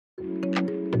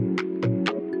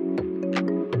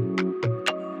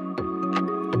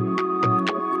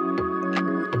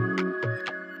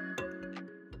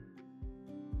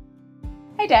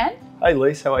Hey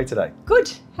Lise, how are you today?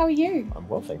 Good, how are you? I'm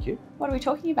well, thank you. What are we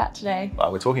talking about today?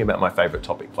 We're talking about my favourite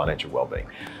topic, financial wellbeing.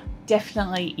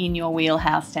 Definitely in your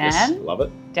wheelhouse, Dan. Yes, love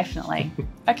it. Definitely.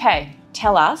 Okay,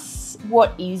 tell us,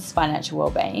 what is financial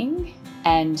wellbeing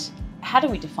and how do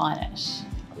we define it?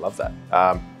 I love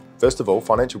that. First of all,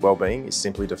 financial wellbeing is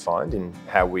simply defined in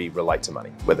how we relate to money,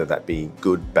 whether that be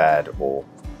good, bad, or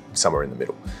somewhere in the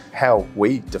middle. How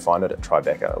we define it at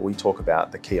Tribeca, we talk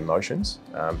about the key emotions,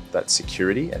 that's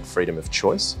security and freedom of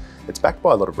choice. It's backed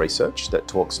by a lot of research that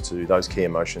talks to those key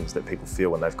emotions that people feel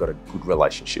when they've got a good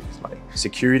relationship with money.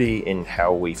 Security in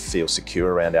how we feel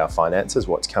secure around our finances,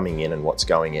 what's coming in and what's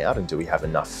going out, and do we have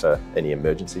enough for any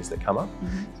emergencies that come up?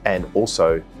 And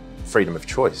also freedom of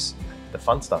choice, the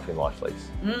fun stuff in life,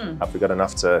 Lise. Have we got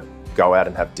enough to go out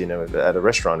and have dinner at a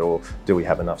restaurant, or do we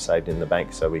have enough saved in the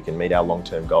bank so we can meet our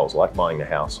long-term goals like buying a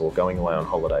house or going away on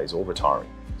holidays or retiring?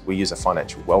 We use a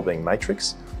financial wellbeing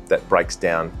matrix that breaks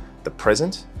down the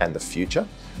present and the future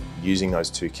using those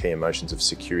two key emotions of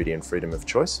security and freedom of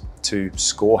choice to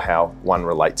score how one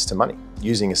relates to money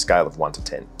using a scale of 1 to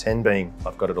 10. 10 being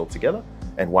I've got it all together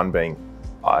and 1 being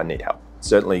I need help.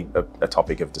 Certainly a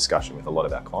topic of discussion with a lot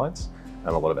of our clients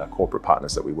and a lot of our corporate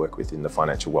partners that we work with in the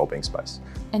financial wellbeing space.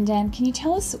 And Dan, can you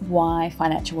tell us why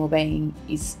financial wellbeing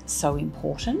is so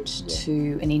important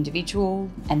to an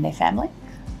individual and their family?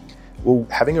 Well,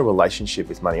 having a relationship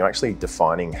with money, or actually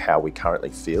defining how we currently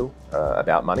feel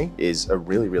about money, is a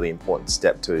really, really important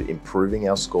step to improving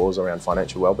our scores around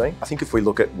financial wellbeing. I think if we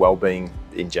look at wellbeing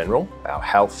in general, our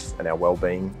health and our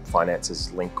wellbeing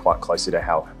finances link quite closely to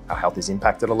how our health is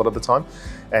impacted a lot of the time.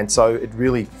 And so it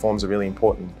really forms a really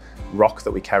important rock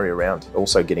that we carry around,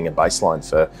 also getting a baseline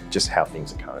for just how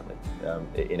things are currently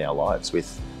in our lives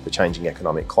with the changing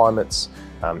economic climates,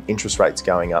 interest rates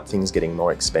going up, things getting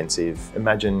more expensive.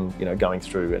 Imagine, going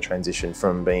through a transition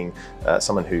from being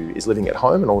someone who is living at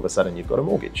home and all of a sudden you've got a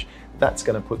mortgage. That's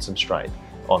going to put some strain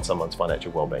on someone's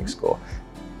financial wellbeing score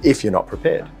if you're not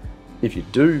prepared. If you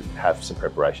do have some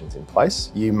preparations in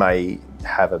place, you may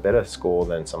have a better score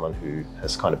than someone who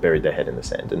has kind of buried their head in the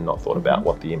sand and not thought about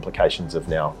what the implications of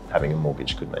now having a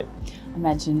mortgage could mean.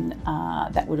 Imagine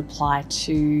that would apply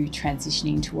to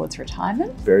transitioning towards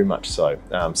retirement. Very much so.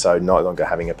 So no longer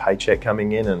having a paycheck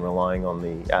coming in and relying on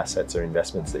the assets or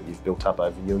investments that you've built up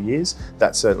over your years.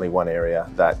 That's certainly one area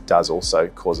that does also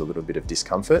cause a little bit of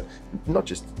discomfort, not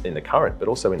just in the current, but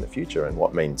also in the future and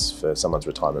what it means for someone's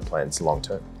retirement plans long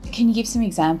term. Can you give some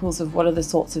examples of what are the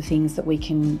sorts of things that we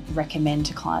can recommend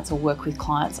to clients or work with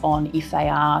clients on if they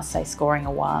are, say, scoring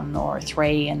a 1 or a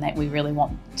 3 and that we really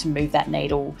want to move that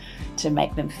needle to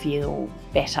make them feel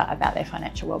better about their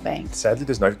financial wellbeing? Sadly,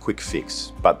 there's no quick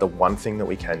fix, but the one thing that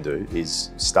we can do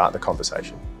is start the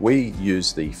conversation. We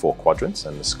use the 4 quadrants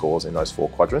and the scores in those 4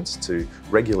 quadrants to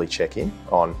regularly check in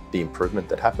on the improvement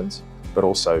that happens, but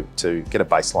also to get a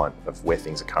baseline of where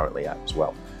things are currently at as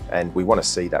well. And we want to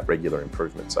see that regular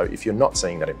improvement. So if you're not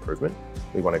seeing that improvement,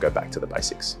 we want to go back to the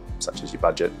basics, such as your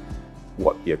budget,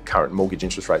 what your current mortgage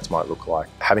interest rates might look like.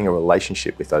 Having a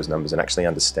relationship with those numbers and actually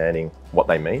understanding what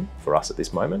they mean for us at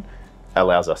this moment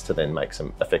allows us to then make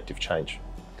some effective change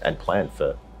and plan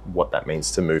for what that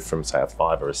means to move from, say, a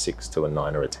 5 or a 6 to a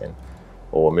 9 or a 10,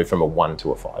 or move from a 1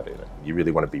 to a 5 even. You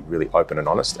really want to be really open and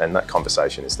honest, and that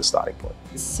conversation is the starting point.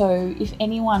 So if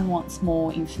anyone wants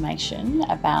more information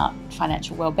about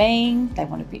financial wellbeing, they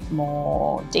want a bit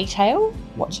more detail,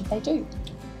 what should they do?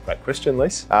 Great question,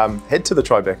 Lise. Head to the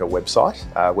Tribeca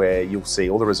website where you'll see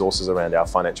all the resources around our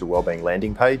financial wellbeing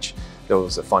landing page. There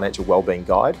was a financial wellbeing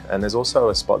guide, and there's also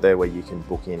a spot there where you can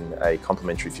book in a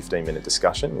complimentary 15-minute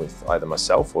discussion with either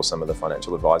myself or some of the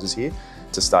financial advisors here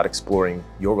to start exploring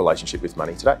your relationship with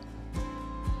money today.